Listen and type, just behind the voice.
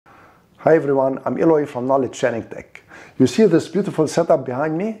Hi everyone, I'm Eloy from Knowledge Sharing Tech. You see this beautiful setup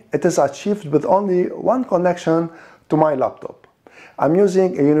behind me? It is achieved with only one connection to my laptop. I'm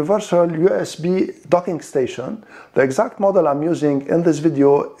using a universal USB docking station. The exact model I'm using in this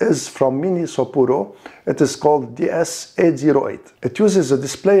video is from Minisopuru. It is called DS808. It uses a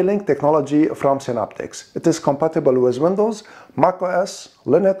DisplayLink technology from Synaptics. It is compatible with Windows, macOS,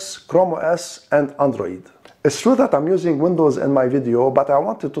 Linux, ChromeOS and Android. It's true that I'm using Windows in my video, but I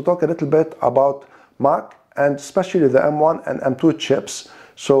wanted to talk a little bit about Mac and especially the M1 and M2 chips.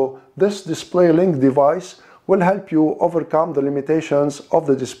 So this DisplayLink device will help you overcome the limitations of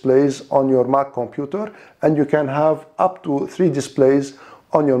the displays on your Mac computer, and you can have up to 3 displays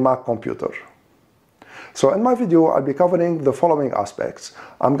on your Mac computer. So in my video, I'll be covering the following aspects.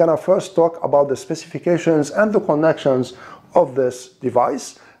 I'm gonna first talk about the specifications and the connections of this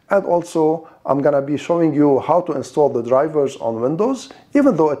device. And also, I'm gonna be showing you how to install the drivers on Windows.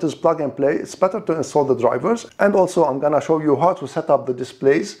 Even though it is plug and play, it's better to install the drivers. And also, I'm gonna show you how to set up the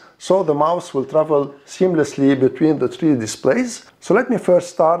displays so the mouse will travel seamlessly between the 3 displays. So let me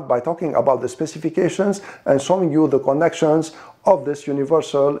first start by talking about the specifications and showing you the connections of this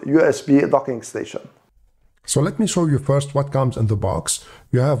universal USB docking station. So let me show you first what comes in the box.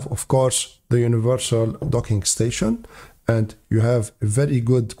 You have, of course, the universal docking station. And you have a very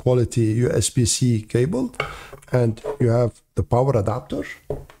good quality USB-C cable, and you have the power adapter,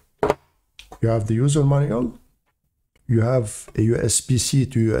 you have the user manual, you have a USB-C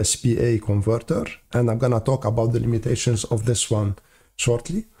to USB-A converter, and I'm gonna talk about the limitations of this one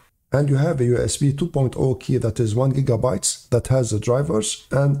shortly. And you have a USB 2.0 key that is 1 GB that has the drivers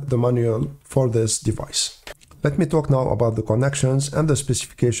and the manual for this device. Let me talk now about the connections and the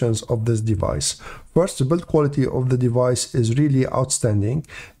specifications of this device. First, the build quality of the device is really outstanding,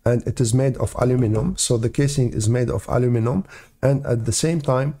 and it is made of aluminum. So the casing is made of aluminum, and at the same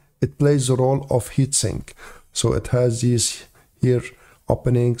time, it plays the role of heatsink. So it has these here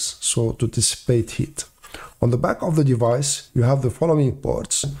openings so to dissipate heat. On the back of the device, you have the following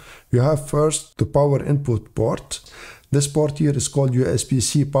ports. You have first the power input port. This port here is called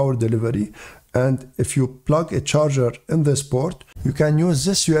USB-C power delivery. And if you plug a charger in this port, you can use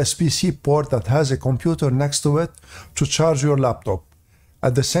this USB-C port that has a computer next to it to charge your laptop.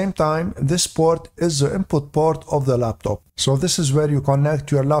 At the same time, this port is the input port of the laptop. So this is where you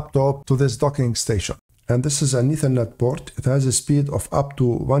connect your laptop to this docking station. And this is an Ethernet port. It has a speed of up to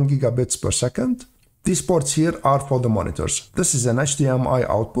 1 gigabits per second. These ports here are for the monitors. This is an HDMI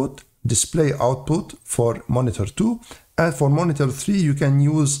output, display output for monitor 2. And for monitor 3, you can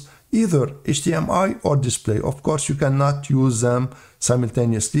use either HDMI or display. Of course, you cannot use them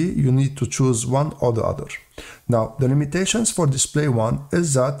simultaneously. You need to choose one or the other. Now, the limitations for display 1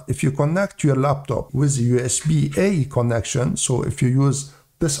 is that if you connect your laptop with a USB-A connection, so if you use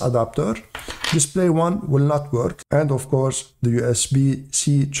this adapter, display 1 will not work. And of course, the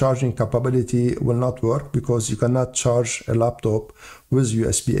USB-C charging capability will not work because you cannot charge a laptop with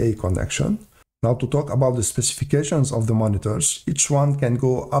USB-A connection. Now to talk about the specifications of the monitors, each one can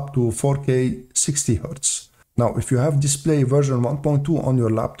go up to 4K 60 Hz. Now if you have display version 1.2 on your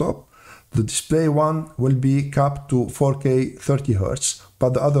laptop, the display 1 will be capped to 4K 30 Hz,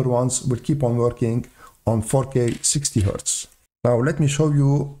 but the other ones will keep on working on 4K 60 Hz. Now let me show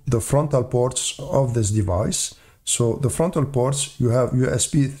you the frontal ports of this device. So the frontal ports, you have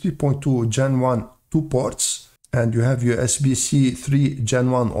USB 3.2 Gen 1 2 ports, and you have USB-C 3 Gen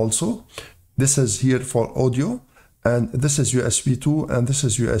 1 also. This is here for audio, and this is USB 2 and this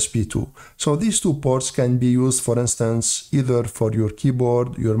is USB 2. So these 2 ports can be used, for instance, either for your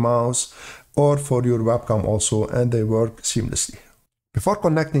keyboard, your mouse, or for your webcam also, and they work seamlessly. Before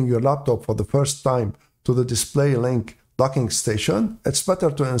connecting your laptop for the first time to the DisplayLink docking station, it's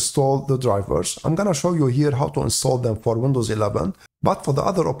better to install the drivers. I'm gonna show you here how to install them for Windows 11, but for the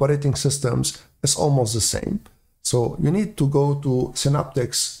other operating systems, it's almost the same. So you need to go to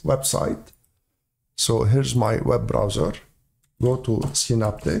Synaptics website. So here's my web browser. Go to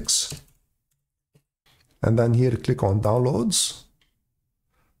Synaptics, and then here click on Downloads,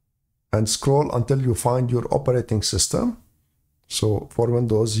 and scroll until you find your operating system. So for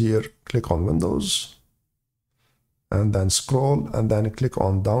Windows here, click on Windows, and then scroll, and then click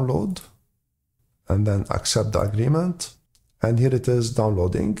on Download, and then accept the agreement. And here it is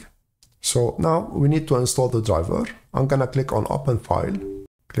downloading. So now we need to install the driver. I'm gonna click on Open File,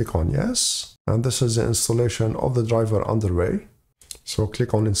 click on Yes. And this is the installation of the driver underway. So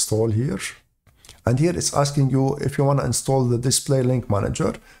click on Install here. And here it's asking you if you want to install the DisplayLink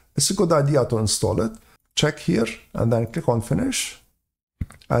Manager. It's a good idea to install it. Check here and then click on Finish.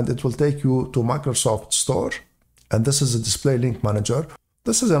 And it will take you to Microsoft Store. And this is the DisplayLink Manager.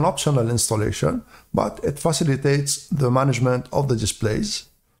 This is an optional installation, but it facilitates the management of the displays.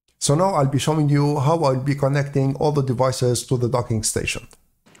 So now I'll be showing you how I'll be connecting all the devices to the docking station.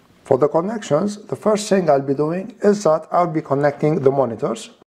 For the connections, the first thing I'll be doing is that I'll be connecting the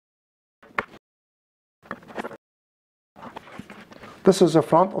monitors. This is the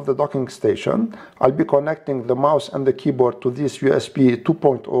front of the docking station. I'll be connecting the mouse and the keyboard to these USB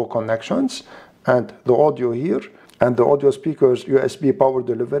 2.0 connections, and the audio here, and the audio speakers USB power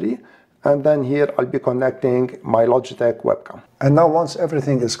delivery, and then here I'll be connecting my Logitech webcam. And now once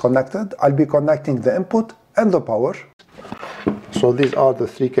everything is connected, I'll be connecting the input and the power. So these are the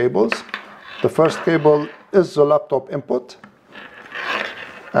three cables. The first cable is the laptop input,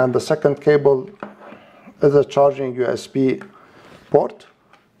 and the second cable is a charging USB port,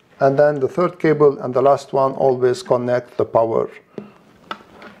 and then the third cable and the last one always connect the power,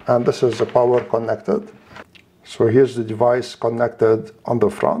 and this is the power connected. So here's the device connected on the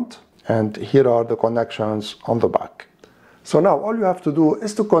front, and here are the connections on the back. So now all you have to do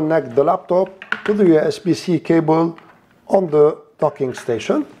is to connect the laptop to the USB-C cable on the docking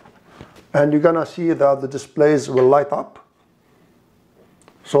station, and you're gonna see that the displays will light up.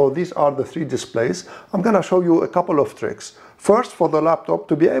 So these are the three displays. I'm gonna show you a couple of tricks. First, for the laptop,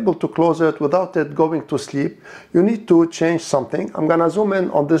 to be able to close it without it going to sleep, you need to change something. I'm gonna zoom in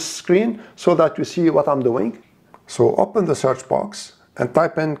on this screen so that you see what I'm doing. So open the search box and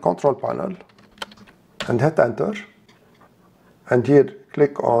type in Control Panel and hit Enter. And here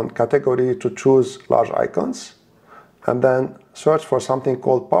click on Category to choose Large Icons. And then search for something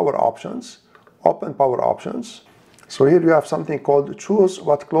called Power Options. Open Power Options. So here you have something called Choose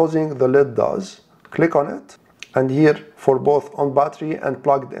What Closing the Lid Does. Click on it. And here for both on battery and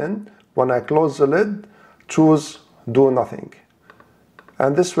plugged in, when I close the lid, choose Do Nothing.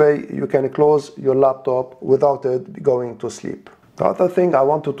 And this way you can close your laptop without it going to sleep. The other thing I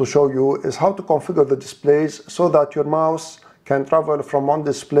wanted to show you is how to configure the displays so that your mouse can travel from one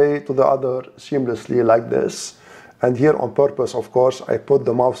display to the other seamlessly like this. And here on purpose, of course, I put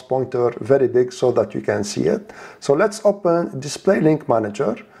the mouse pointer very big so that you can see it. So let's open DisplayLink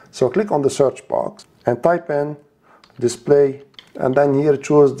Manager. So click on the search box and type in Display, and then here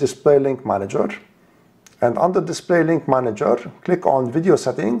choose DisplayLink Manager. And under DisplayLink Manager, click on Video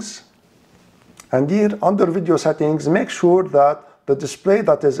Settings. And here under Video Settings, make sure that the display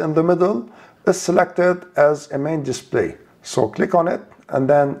that is in the middle is selected as a main display. So click on it and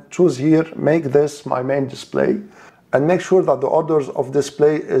then choose here, make this my main display. And make sure that the orders of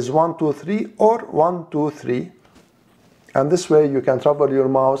display is 1, 2, 3 or 1, 2, 3. And this way you can travel your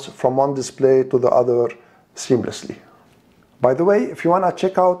mouse from one display to the other seamlessly. By the way, if you want to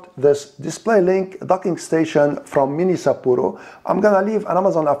check out this DisplayLink docking station from Minisopuru, I'm going to leave an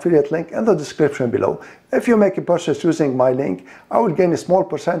Amazon affiliate link in the description below. If you make a purchase using my link, I will gain a small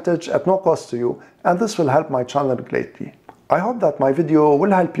percentage at no cost to you, and this will help my channel greatly. I hope that my video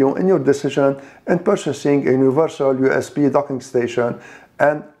will help you in your decision in purchasing a universal USB docking station,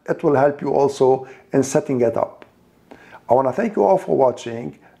 and it will help you also in setting it up. I want to thank you all for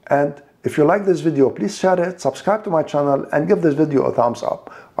watching, and if you like this video, please share it, subscribe to my channel, and give this video a thumbs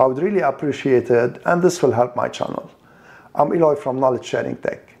up. I would really appreciate it, and this will help my channel. I'm Eloy from Knowledge Sharing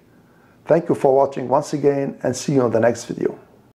Tech. Thank you for watching once again, and see you in the next video.